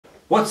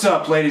What's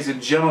up, ladies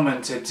and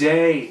gentlemen?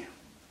 Today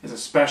is a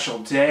special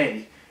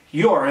day.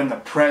 You are in the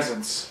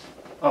presence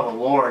of a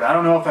lord. I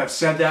don't know if I've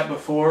said that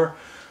before,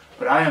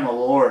 but I am a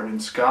lord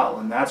in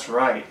Scotland. That's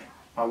right.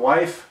 My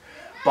wife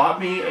bought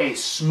me a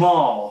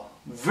small,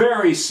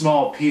 very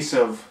small piece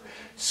of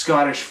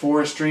Scottish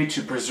forestry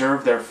to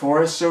preserve their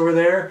forests over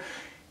there,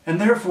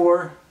 and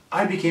therefore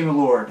I became a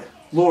lord.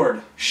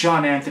 Lord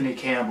Sean Anthony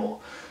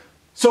Campbell.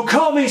 So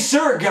call me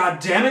sir,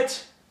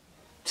 goddammit!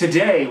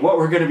 Today, what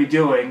we're going to be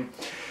doing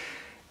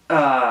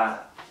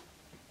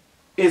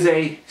is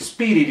a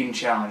speed eating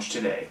challenge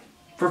today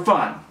for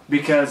fun,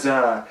 because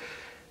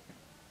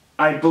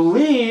I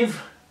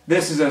believe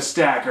this is a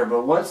stacker,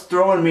 but what's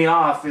throwing me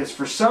off is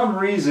for some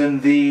reason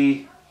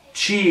the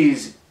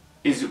cheese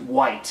is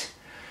white.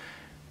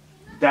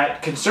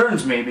 That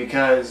concerns me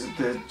because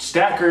the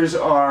stackers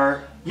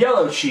are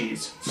yellow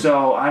cheese.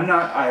 So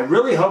I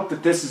really hope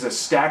that this is a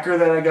stacker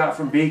that I got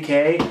from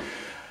BK,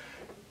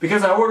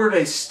 because I ordered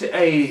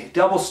a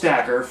double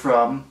stacker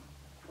from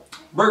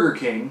Burger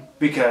King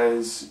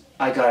because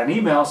I got an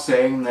email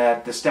saying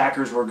that the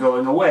stackers were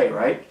going away,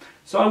 right?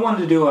 So I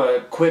wanted to do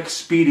a quick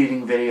speed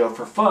eating video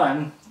for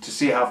fun to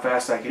see how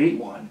fast I could eat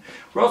one.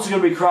 We're also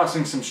going to be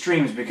crossing some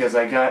streams because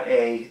I got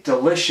a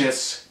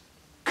delicious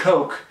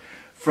Coke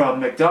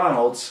from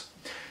McDonald's,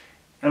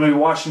 and I'm going to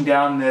be washing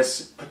down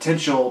this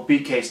potential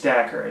BK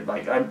stacker.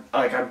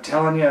 I'm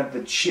telling you,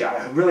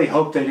 I really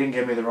hope they didn't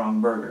give me the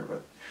wrong burger,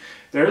 but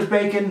there's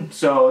bacon,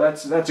 so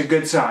that's a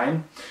good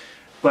sign.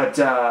 But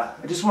I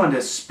just wanted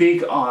to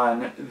speak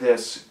on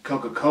this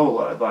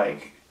Coca-Cola.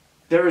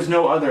 There is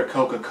no other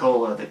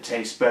Coca-Cola that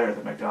tastes better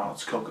than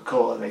McDonald's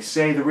Coca-Cola. They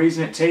say the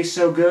reason it tastes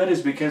so good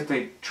is because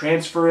they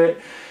transport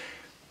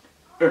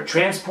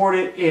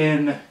it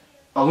in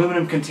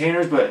aluminum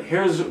containers, but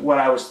here's what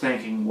I was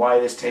thinking why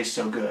this tastes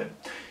so good.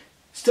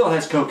 Still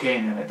has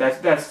cocaine in it.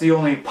 That's the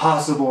only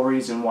possible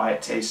reason why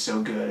it tastes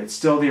so good. It's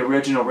still the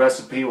original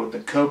recipe with the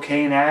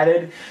cocaine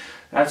added.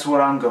 That's what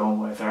I'm going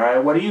with,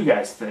 alright? What do you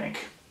guys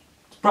think?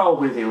 It's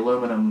probably the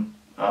aluminum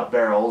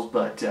barrels,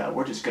 but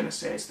we're just going to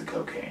say it's the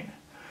cocaine.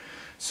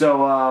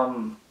 So,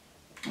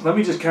 let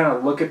me just kind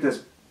of look at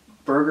this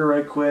burger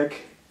right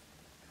quick.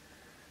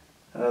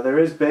 There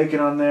is bacon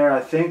on there.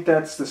 I think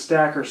that's the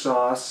stacker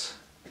sauce.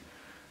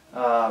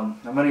 I'm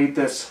going to eat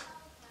this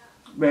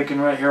bacon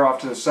right here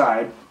off to the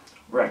side,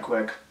 right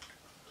quick.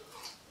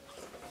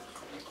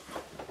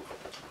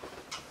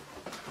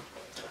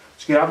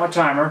 Let's get out my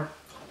timer.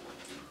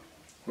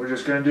 We're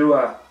just going to do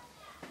a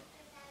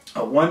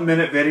 1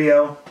 minute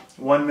video,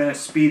 1 minute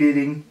speed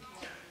eating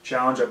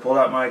challenge. I pulled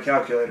out my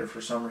calculator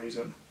for some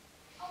reason.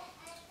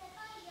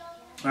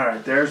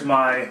 Alright, there's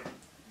my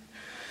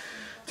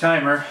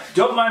timer.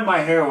 Don't mind my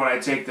hair when I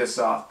take this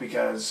off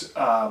because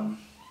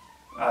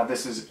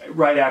this is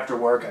right after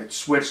work. I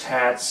switched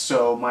hats,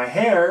 so my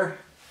hair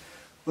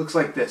looks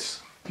like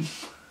this.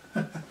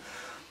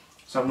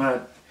 So I'm going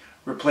to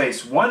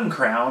replace one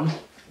crown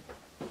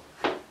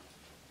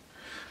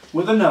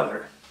with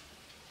another.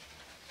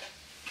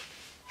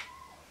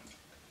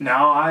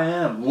 Now I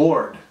am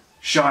Lord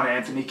Sean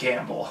Anthony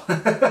Campbell.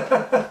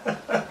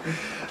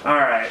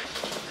 Alright,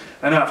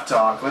 enough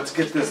talk. Let's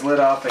get this lid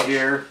off of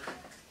here.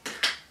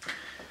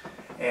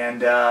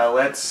 And I'm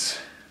going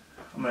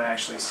to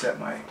actually set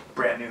my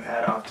brand new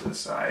hat off to the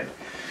side.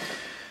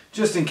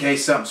 Just in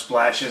case something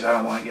splashes, I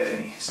don't want to get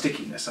any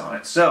stickiness on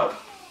it. So,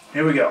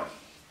 here we go.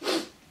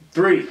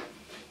 3,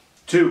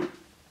 2,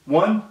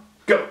 1,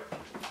 go!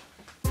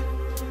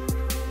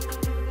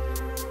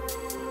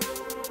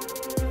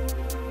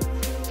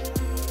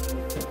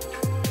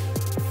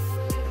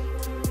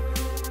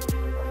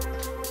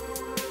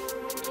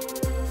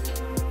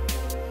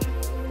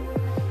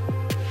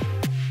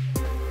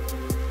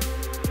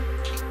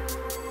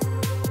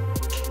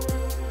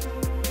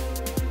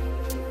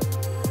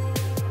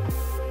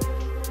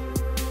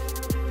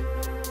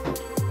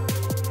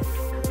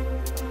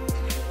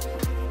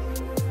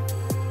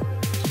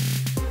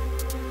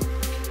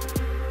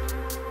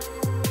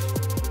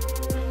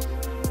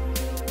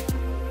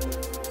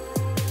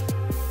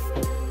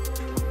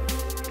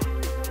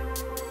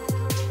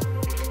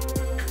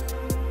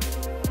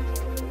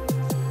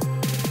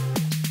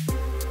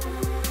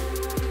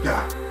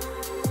 Yeah.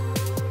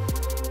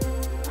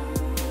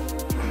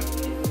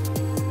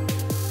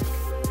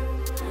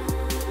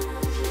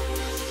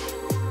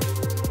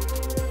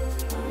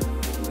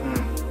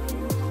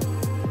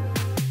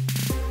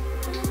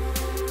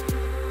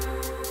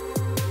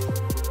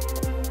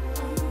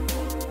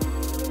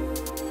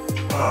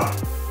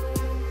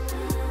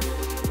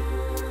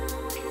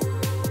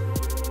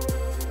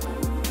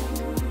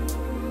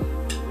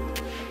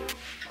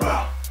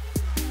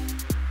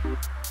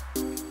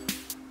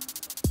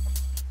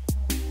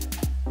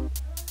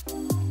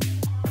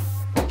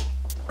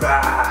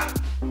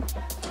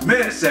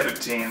 Minute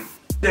 17.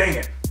 Dang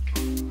it.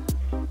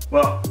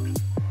 Well,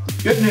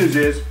 good news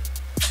is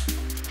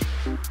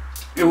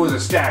it was a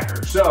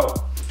stacker. So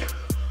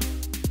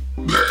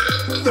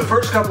the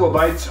first couple of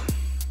bites,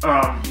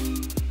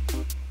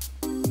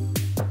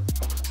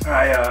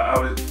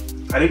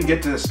 I didn't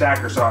get to the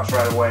stacker sauce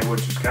right away,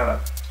 which was kind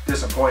of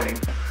disappointing.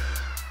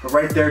 But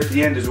right there at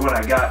the end is when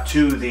I got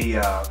to the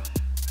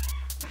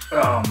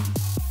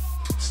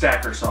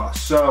stacker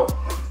sauce. So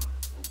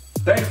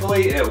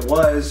thankfully it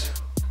was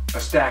a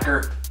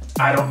stacker.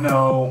 I don't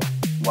know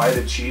why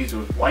the cheese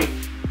was white.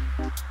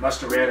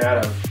 Must have ran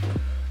out of,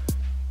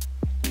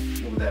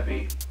 what would that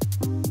be?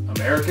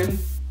 American?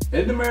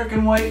 Isn't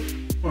American white?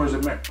 Or is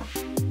it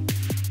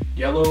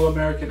yellow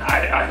American?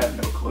 I have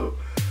no clue.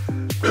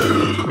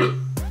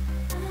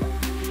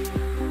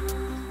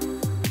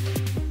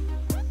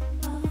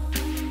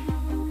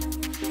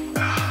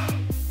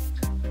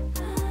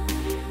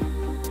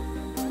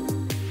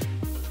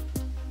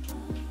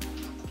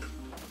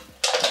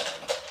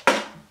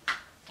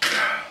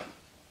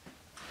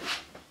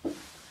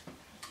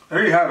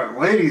 There you have it,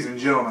 ladies and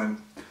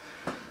gentlemen.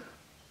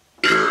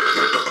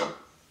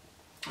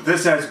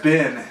 This has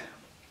been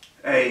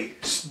a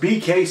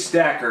BK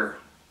Stacker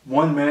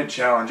 1 minute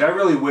challenge. I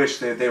really wish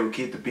that they would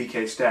keep the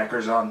BK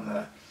Stackers on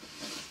the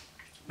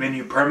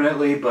menu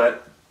permanently,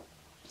 but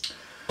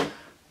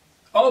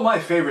all my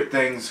favorite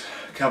things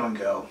come and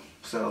go.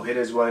 So it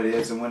is what it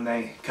is, and when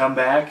they come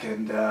back,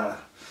 and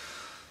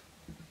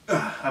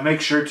I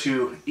make sure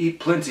to eat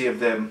plenty of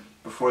them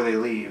before they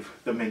leave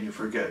the menu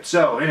for good.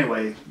 So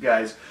anyway,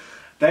 guys,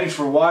 thanks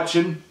for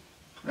watching,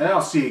 and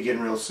I'll see you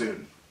again real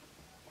soon.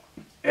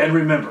 And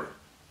remember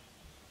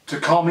to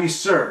call me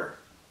sir.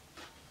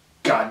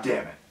 God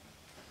damn it.